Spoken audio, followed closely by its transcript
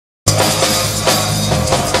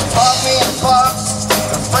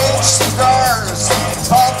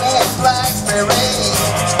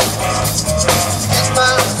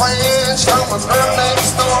was her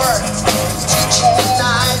next door, teaching me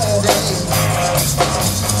night and day.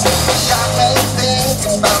 Got me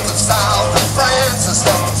thinking about the south of France and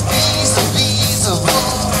stuff, vis-a-vis of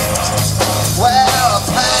blue. Well, I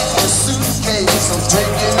packed my suitcase, I'm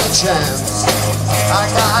taking a chance.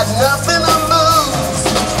 I got nothing to lose.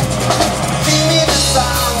 Give me the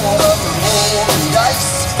sound of the rolling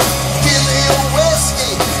dice. Give me a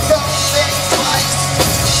whiskey, don't think twice.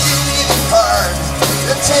 Give me the card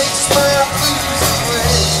that takes my blues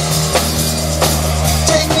away.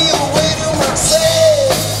 Take me away to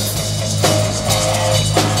Marseilles.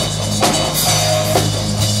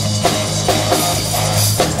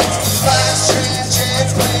 Fast train, jet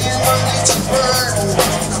plane, money to burn.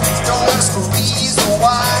 Don't ask a reason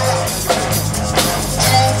why.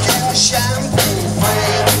 Drinking champagne,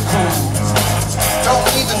 playing it cool. Don't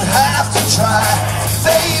even have to try.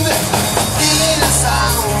 Baby, give me the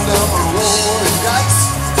sound of a rolling dice.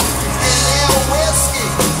 Give me a whiskey,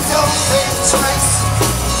 don't think twice.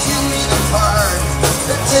 Give me the card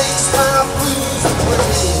that takes my blues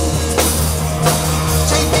away.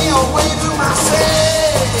 Take me away to Marseilles.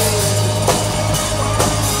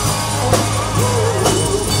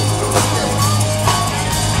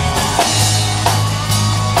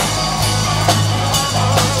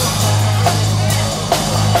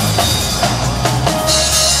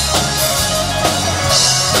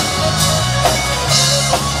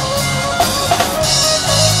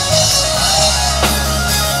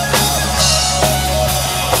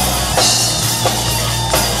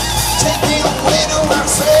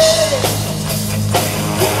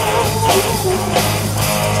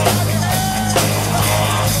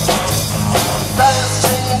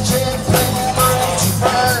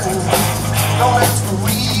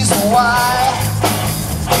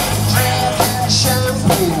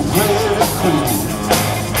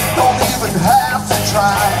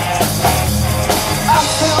 I'm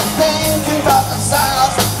still thinking about the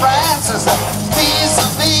south of France as a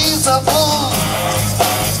vis-a-vis of blue.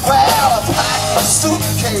 Well, I packed my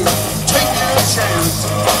suitcase, taking a chance.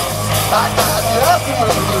 I got nothing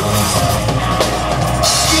to lose.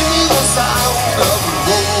 Give me the sound of the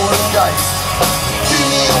rolling dice. Give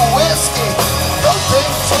me a whiskey, don't think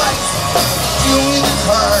twice. Give me the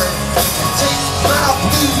card, take my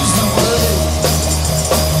blues away.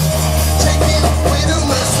 Take me away to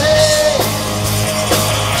Marseilles.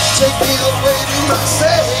 Take me away to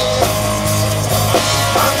Marseilles.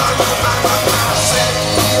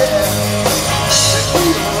 Marseilles, yeah. Take me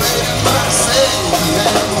away to Marseilles,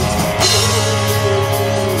 yeah.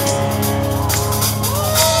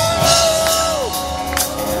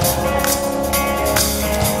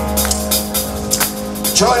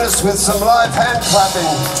 Join us with some live hand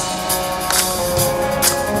clapping.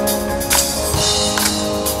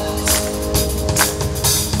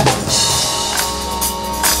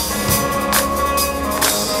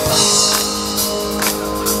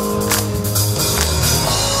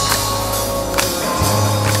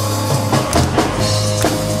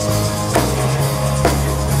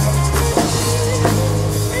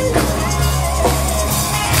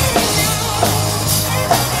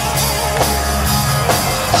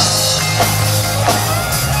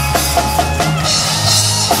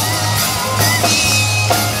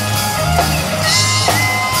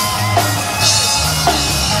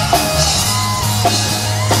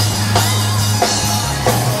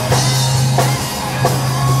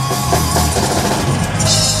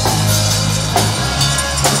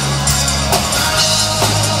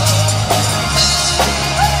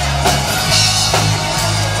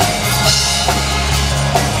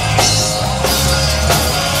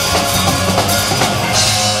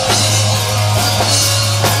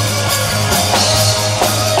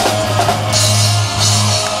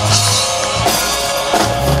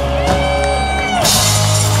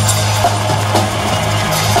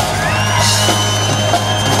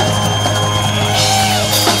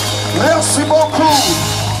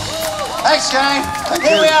 Thanks, Jane.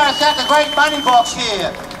 Here we are at the great money box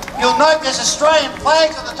here. You'll note there's Australian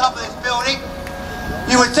flags on the top of this building.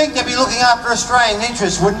 You would think they'd be looking after Australian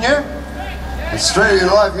interests, wouldn't you? Australian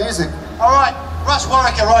live music. All right, Russ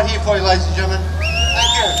Warwick, right here for you, ladies and gentlemen.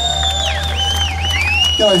 Thank you.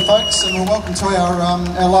 G'day, folks, and welcome to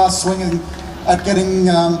our last swing at getting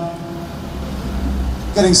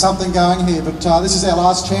something going here. But this is our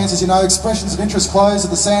last chance. As you know, expressions of interest closed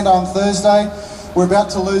at the Sando on Thursday. We're about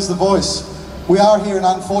to lose the voice. We are here in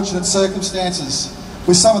unfortunate circumstances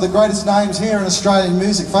with some of the greatest names here in Australian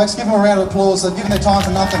music. Folks, give them a round of applause. They've given their time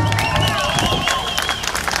for nothing.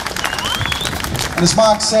 And as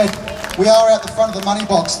Mark said, we are out the front of the money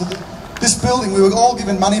box. This building, we were all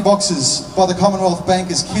given money boxes by the Commonwealth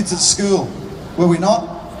Bank as kids at school. Were we not?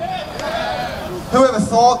 Whoever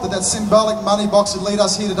thought that that symbolic money box would lead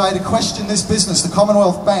us here today to question this business, the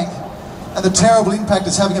Commonwealth Bank, and the terrible impact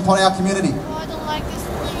it's having upon our community?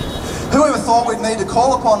 Whoever thought we'd need to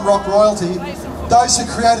call upon rock royalty, those who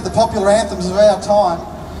created the popular anthems of our time,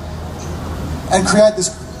 and create this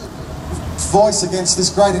voice against this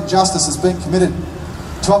great injustice that's been committed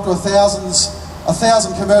to up to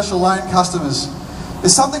 1,000 commercial loan customers?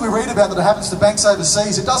 There's something we read about that happens to banks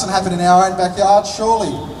overseas. It doesn't happen in our own backyard,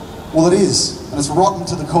 surely. Well, it is, and it's rotten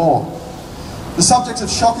to the core. The subject of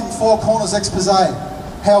shocking four corners expose,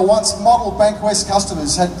 how once model Bank West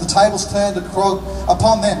customers had the tables turned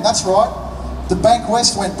upon them. That's right, the Bank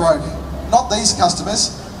West went broke, not these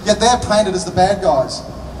customers, yet they're painted as the bad guys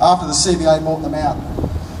after the CBA bought them out.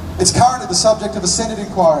 It's currently the subject of a Senate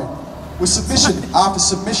inquiry, with submission after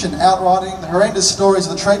submission outwriting the horrendous stories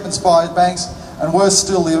of the treatments by banks, and worse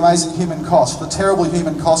still, the amazing human cost, the terrible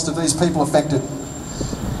human cost of these people affected.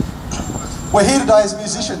 We're here today as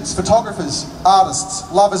musicians, photographers,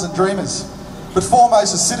 artists, lovers and dreamers, but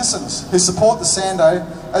foremost as citizens who support the Sando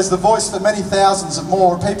as the voice for many thousands of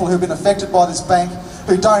more people who've been affected by this bank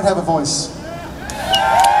who don't have a voice.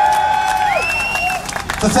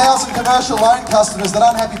 The 1,000 commercial loan customers that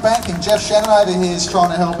unhappy banking, Jeff Shannon over here is trying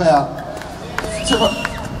to help out.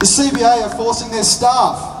 The CBA are forcing their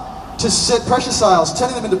staff to set pressure sales,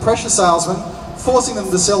 turning them into pressure salesmen, forcing them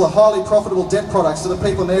to sell the highly profitable debt products to the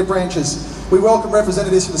people in their branches. We welcome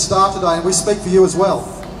representatives from the staff today, and we speak for you as well.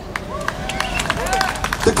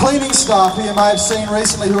 The cleaning staff who you may have seen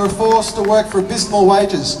recently who are forced to work for abysmal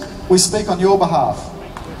wages, we speak on your behalf.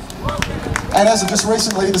 And as of just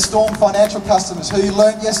recently, the Storm financial customers who you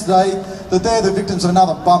learnt yesterday that they're the victims of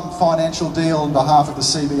another bum financial deal on behalf of the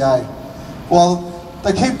CBA. Well,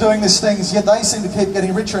 they keep doing these things, yet they seem to keep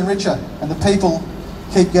getting richer and richer, and the people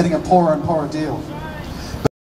keep getting a poorer and poorer deal.